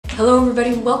Hello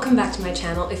everybody, welcome back to my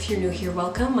channel. If you're new here,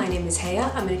 welcome. My name is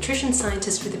Heya. I'm a nutrition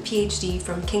scientist with a PhD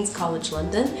from King's College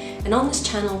London, and on this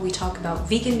channel we talk about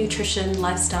vegan nutrition,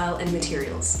 lifestyle, and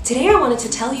materials. Today I wanted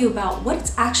to tell you about what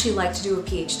it's actually like to do a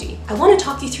PhD. I want to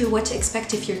talk you through what to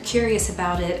expect if you're curious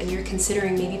about it and you're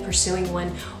considering maybe pursuing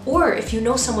one, or if you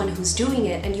know someone who's doing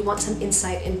it and you want some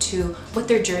insight into what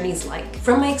their journey is like.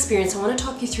 From my experience, I want to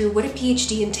talk you through what a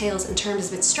PhD entails in terms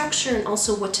of its structure and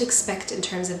also what to expect in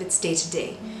terms of its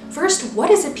day-to-day. First, what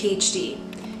is a PhD?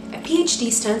 A PhD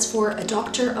stands for a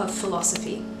Doctor of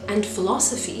Philosophy, and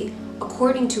philosophy,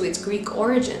 according to its Greek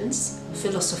origins,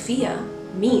 philosophia,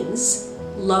 means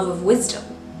love of wisdom.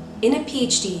 In a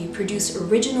PhD, you produce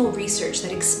original research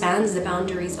that expands the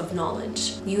boundaries of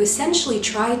knowledge. You essentially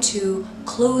try to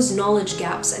close knowledge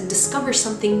gaps and discover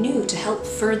something new to help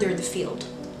further the field.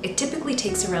 It typically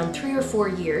takes around 3 or 4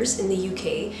 years in the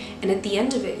UK, and at the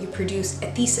end of it you produce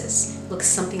a thesis. Looks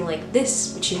something like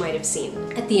this, which you might have seen.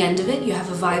 At the end of it you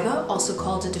have a viva, also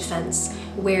called a defense,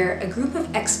 where a group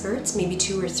of experts, maybe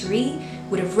 2 or 3,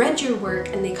 would have read your work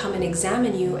and they come and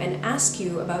examine you and ask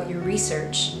you about your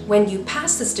research. When you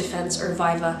pass this defense or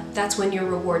viva, that's when you're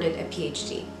rewarded a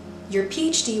PhD. Your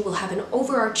PhD will have an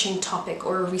overarching topic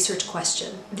or a research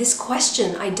question. This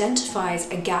question identifies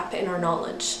a gap in our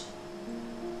knowledge.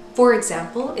 For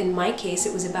example, in my case,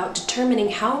 it was about determining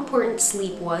how important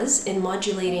sleep was in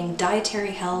modulating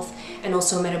dietary health and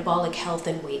also metabolic health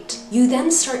and weight. You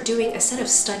then start doing a set of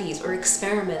studies or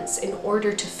experiments in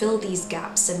order to fill these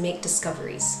gaps and make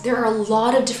discoveries. There are a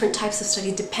lot of different types of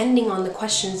studies depending on the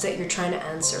questions that you're trying to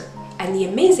answer. And the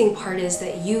amazing part is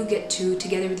that you get to,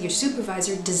 together with your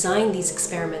supervisor, design these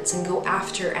experiments and go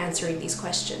after answering these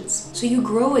questions. So you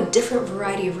grow a different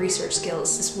variety of research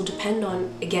skills. This will depend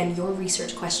on, again, your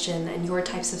research question and your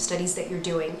types of studies that you're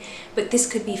doing. But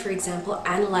this could be, for example,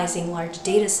 analyzing large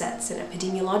data sets and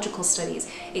epidemiological studies.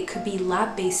 It could be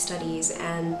lab-based studies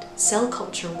and cell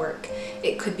culture work.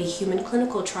 It could be human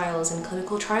clinical trials and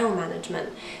clinical trial management.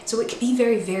 So it can be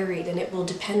very varied and it will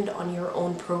depend on your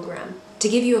own program. To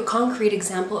give you a concrete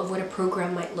example of what a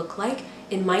program might look like,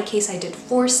 in my case I did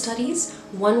 4 studies.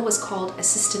 One was called a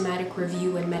systematic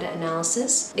review and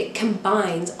meta-analysis. It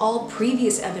combines all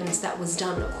previous evidence that was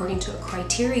done according to a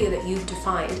criteria that you've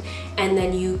defined, and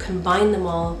then you combine them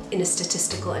all in a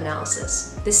statistical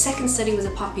analysis. The second study was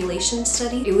a population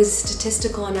study. It was a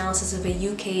statistical analysis of a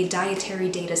UK dietary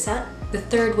data set. The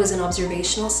third was an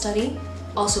observational study,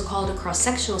 also called a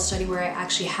cross-sectional study, where I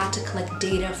actually had to collect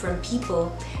data from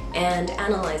people and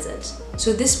analyze it.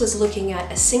 So this was looking at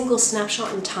a single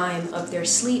snapshot in time of their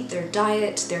sleep, their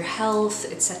diet, their health,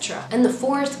 etc. And the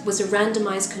fourth was a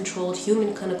randomized controlled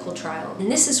human clinical trial. And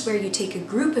this is where you take a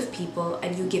group of people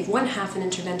and you give one half an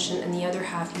intervention and the other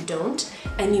half you don't,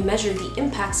 and you measure the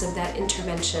impacts of that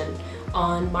intervention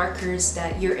on markers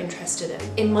that you're interested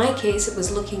in. In my case, it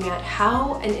was looking at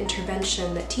how an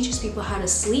intervention that teaches people how to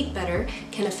sleep better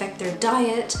can affect their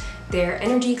diet, their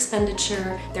energy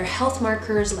expenditure, their health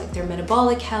markers like their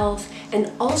metabolic health,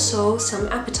 and also some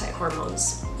appetite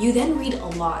hormones. You then read a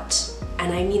lot,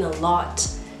 and I mean a lot,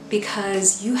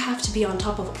 because you have to be on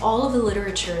top of all of the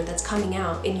literature that's coming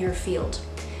out in your field.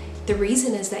 The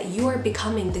reason is that you are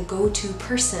becoming the go-to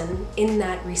person in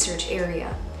that research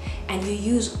area. And you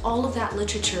use all of that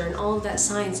literature and all of that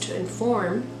science to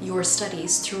inform your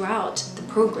studies throughout the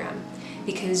program,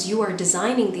 because you are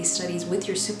designing these studies with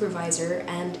your supervisor,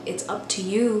 and it's up to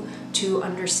you to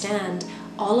understand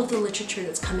all of the literature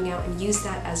that's coming out and use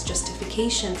that as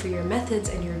justification for your methods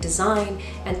and your design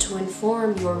and to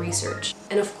inform your research.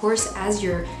 And of course, as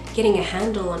you're getting a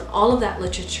handle on all of that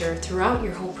literature throughout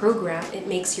your whole program, it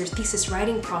makes your thesis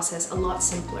writing process a lot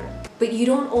simpler. But you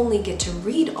don't only get to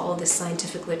read all this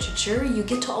scientific literature, you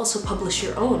get to also publish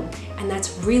your own, and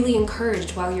that's really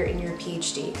encouraged while you're in your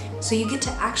PhD. So you get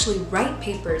to actually write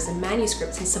papers and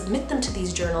manuscripts and submit them to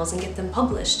these journals and get them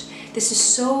published. This is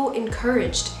so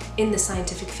encouraged in the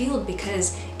scientific field,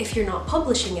 because if you're not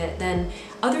publishing it, then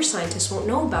other scientists won't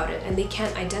know about it and they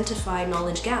can't identify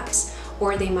knowledge gaps,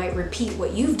 or they might repeat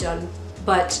what you've done.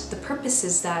 But the purpose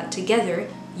is that together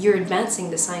you're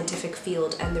advancing the scientific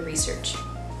field and the research.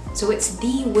 So it's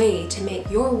the way to make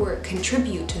your work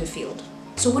contribute to the field.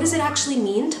 So what does it actually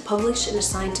mean to publish in a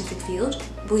scientific field?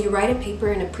 Well, you write a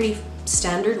paper in a pretty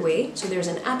standard way. So there's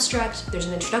an abstract, there's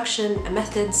an introduction, a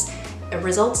methods, a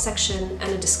results section,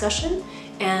 and a discussion.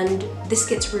 and this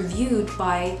gets reviewed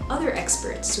by other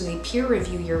experts. So they peer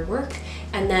review your work,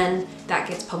 and then that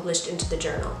gets published into the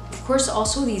journal. Of course,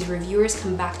 also these reviewers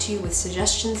come back to you with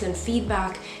suggestions and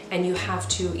feedback, and you have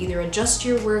to either adjust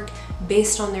your work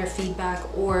based on their feedback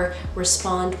or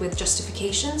respond with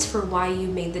justifications for why you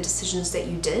made the decisions that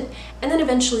you did, and then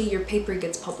eventually your paper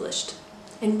gets published.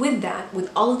 And with that,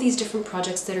 with all of these different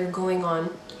projects that are going on,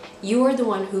 you are the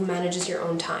one who manages your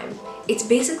own time. It's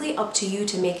basically up to you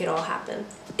to make it all happen.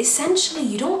 Essentially,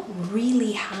 you don't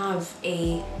really have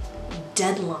a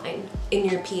deadline in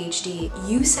your PhD.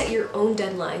 You set your own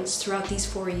deadlines throughout these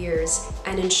 4 years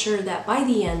and ensure that by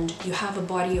the end, you have a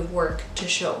body of work to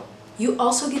show. You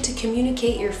also get to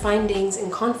communicate your findings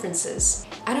in conferences.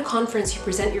 At a conference, you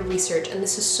present your research, and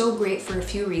this is so great for a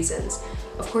few reasons.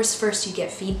 Of course, first you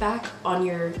get feedback on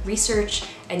your research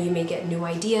and you may get new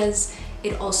ideas.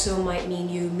 It also might mean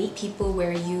you meet people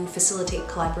where you facilitate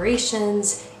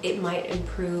collaborations. It might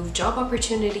improve job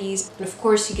opportunities. And of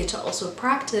course, you get to also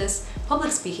practice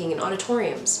public speaking in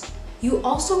auditoriums. You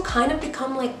also kind of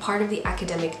become like part of the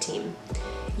academic team.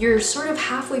 You're sort of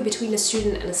halfway between a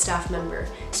student and a staff member,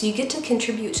 so you get to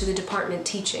contribute to the department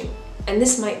teaching. And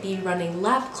this might be running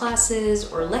lab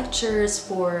classes or lectures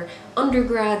for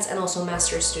undergrads and also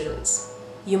master's students.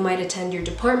 You might attend your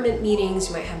department meetings,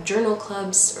 you might have journal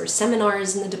clubs or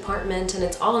seminars in the department, and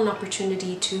it's all an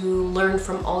opportunity to learn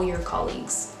from all your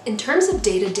colleagues. In terms of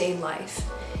day-to-day life,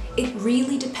 it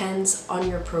really depends on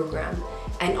your program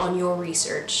and on your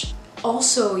research.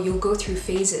 Also, you'll go through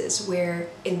phases where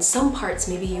in some parts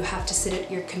maybe you have to sit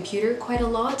at your computer quite a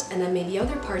lot, and then maybe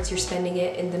other parts you're spending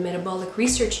it in the metabolic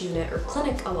research unit or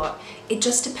clinic a lot. It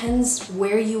just depends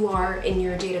where you are in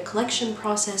your data collection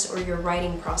process or your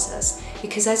writing process,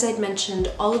 because as I'd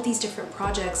mentioned, all of these different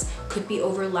projects could be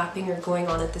overlapping or going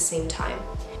on at the same time.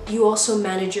 You also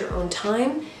manage your own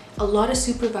time. A lot of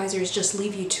supervisors just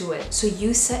leave you to it, so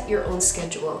you set your own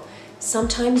schedule.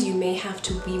 Sometimes you may have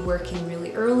to be working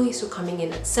really early, so coming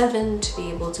in at 7 to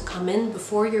be able to come in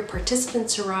before your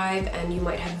participants arrive, and you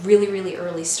might have really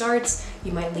early starts.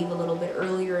 You might leave a little bit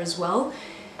earlier as well.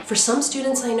 For some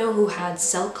students I know who had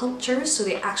cell cultures, so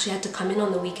they actually had to come in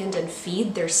on the weekend and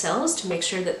feed their cells to make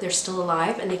sure that they're still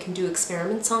alive and they can do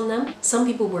experiments on them. Some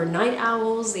people were night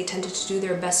owls. They tended to do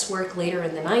their best work later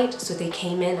in the night, so they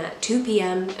came in at 2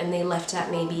 p.m. and they left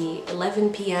at maybe 11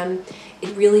 p.m.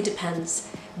 It really depends.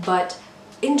 But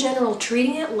in general,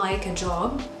 treating it like a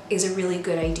job is a really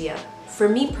good idea. For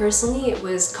me personally, it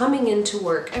was coming into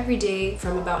work every day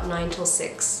from about 9 till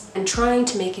 6 and trying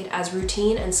to make it as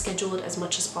routine and schedule it as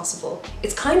much as possible.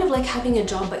 It's kind of like having a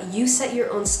job, but you set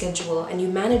your own schedule and you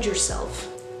manage yourself.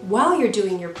 While you're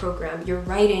doing your program, you're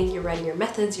writing your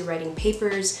methods, you're writing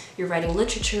papers, you're writing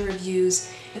literature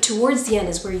reviews. And towards the end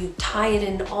is where you tie it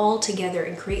in all together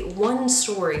and create one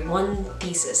story, one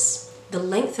thesis. The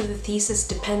length of the thesis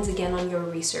depends again on your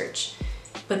research,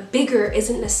 but bigger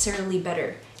isn't necessarily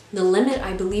better. The limit,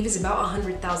 I believe, is about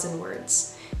 100,000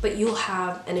 words, but you'll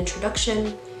have an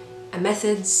introduction, a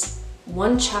methods,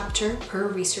 one chapter per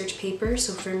research paper,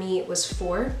 so for me it was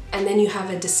 4, and then you have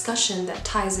a discussion that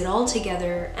ties it all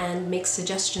together and makes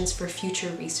suggestions for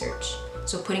future research,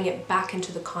 so putting it back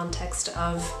into the context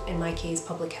of, in my case,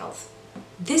 public health.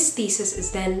 This thesis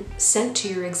is then sent to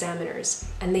your examiners,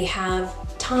 and they have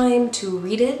time to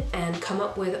read it and come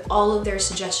up with all of their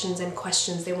suggestions and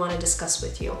questions they want to discuss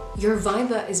with you. Your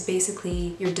viva is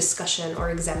basically your discussion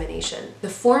or examination. The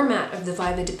format of the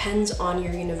viva depends on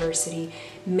your university.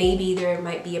 Maybe there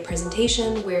might be a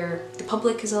presentation where the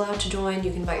public is allowed to join,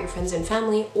 you can invite your friends and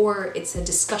family, or it's a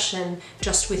discussion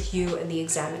just with you and the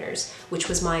examiners, which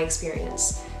was my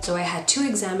experience. So I had 2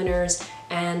 examiners,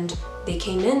 and they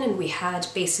came in and we had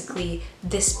basically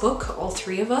this book, all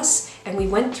 3 of us, and we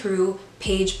went through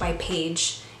page by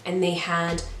page, and they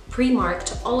had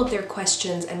pre-marked all of their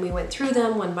questions and we went through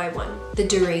them one by one. The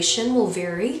duration will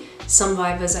vary. Some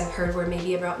vivas I've heard were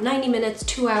maybe about 90 minutes,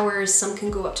 2 hours, some can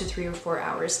go up to 3 or 4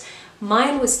 hours.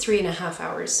 Mine was 3.5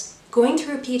 hours. Going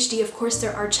through a PhD, of course,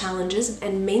 there are challenges,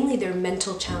 and mainly they're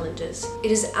mental challenges.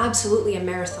 It is absolutely a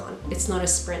marathon. It's not a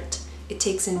sprint. It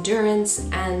takes endurance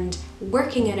and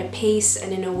working at a pace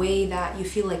and in a way that you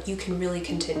feel like you can really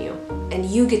continue. And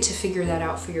you get to figure that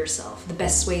out for yourself, the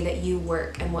best way that you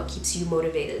work and what keeps you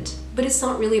motivated. But it's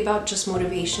not really about just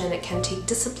motivation. It can take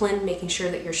discipline, making sure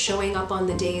that you're showing up on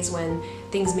the days when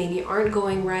things maybe aren't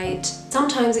going right.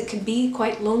 Sometimes it could be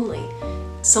quite lonely.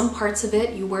 Some parts of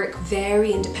it you work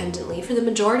very independently. For the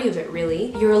majority of it,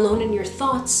 really, you're alone in your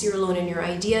thoughts, you're alone in your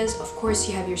ideas. Of course,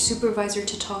 you have your supervisor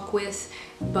to talk with,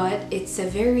 but it's a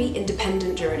very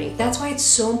independent journey. That's why it's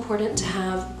so important to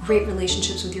have great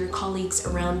relationships with your colleagues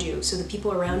around you. So the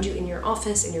people around you in your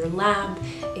office, in your lab,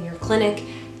 in your clinic,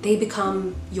 they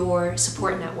become your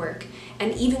support network.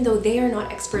 And even though they are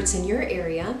not experts in your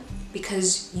area,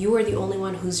 because you are the only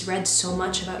one who's read so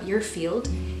much about your field,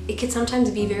 it can sometimes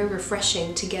be very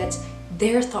refreshing to get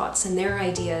their thoughts and their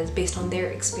ideas based on their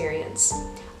experience.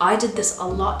 I did this a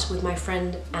lot with my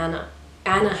friend Anna.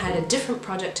 Anna had a different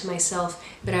project to myself,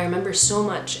 but I remember so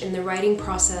much in the writing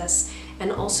process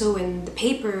and also in the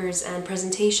papers and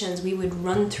presentations, we would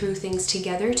run through things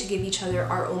together to give each other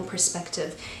our own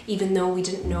perspective, even though we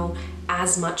didn't know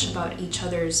as much about each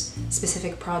other's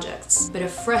specific projects. But a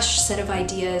fresh set of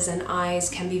ideas and eyes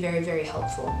can be very, very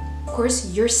helpful. Of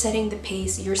course, you're setting the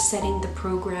pace, you're setting the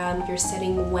program, you're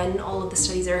setting when all of the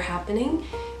studies are happening,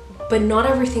 but not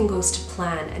everything goes to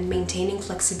plan, and maintaining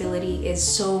flexibility is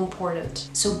so important.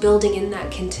 So building in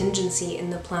that contingency in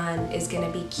the plan is going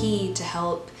to be key to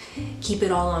help keep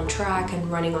it all on track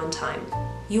and running on time.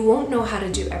 You won't know how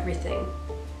to do everything.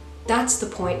 That's the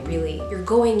point, really. You're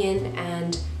going in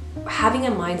and having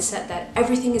a mindset that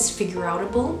everything is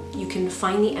figure-outable, you can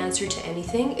find the answer to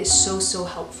anything, is so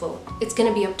helpful. It's going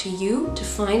to be up to you to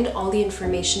find all the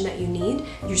information that you need.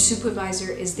 Your supervisor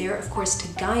is there, of course,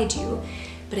 to guide you.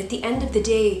 But at the end of the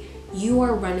day, you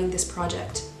are running this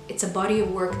project. It's a body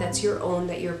of work that's your own,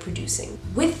 that you're producing.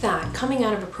 With that, coming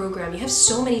out of a program, you have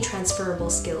so many transferable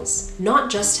skills, not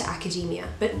just to academia,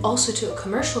 but also to a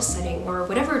commercial setting or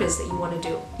whatever it is that you want to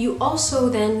do. You also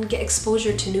then get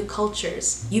exposure to new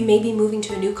cultures. You may be moving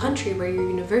to a new country where your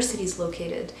university is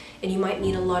located, and you might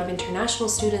meet a lot of international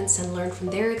students and learn from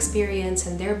their experience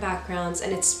and their backgrounds,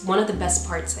 and it's one of the best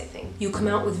parts, I think. You come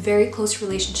out with very close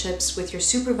relationships with your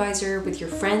supervisor, with your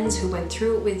friends who went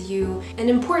through it with you, and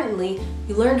importantly,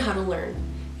 you learn how to learn.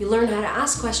 You learn how to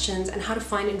ask questions and how to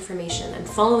find information, and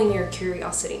following your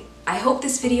curiosity. I hope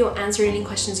this video answered any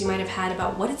questions you might have had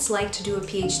about what it's like to do a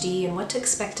PhD and what to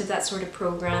expect of that sort of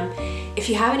program. If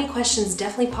you have any questions,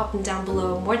 definitely pop them down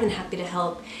below. I'm more than happy to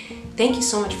help. Thank you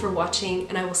so much for watching,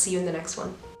 and I will see you in the next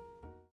one.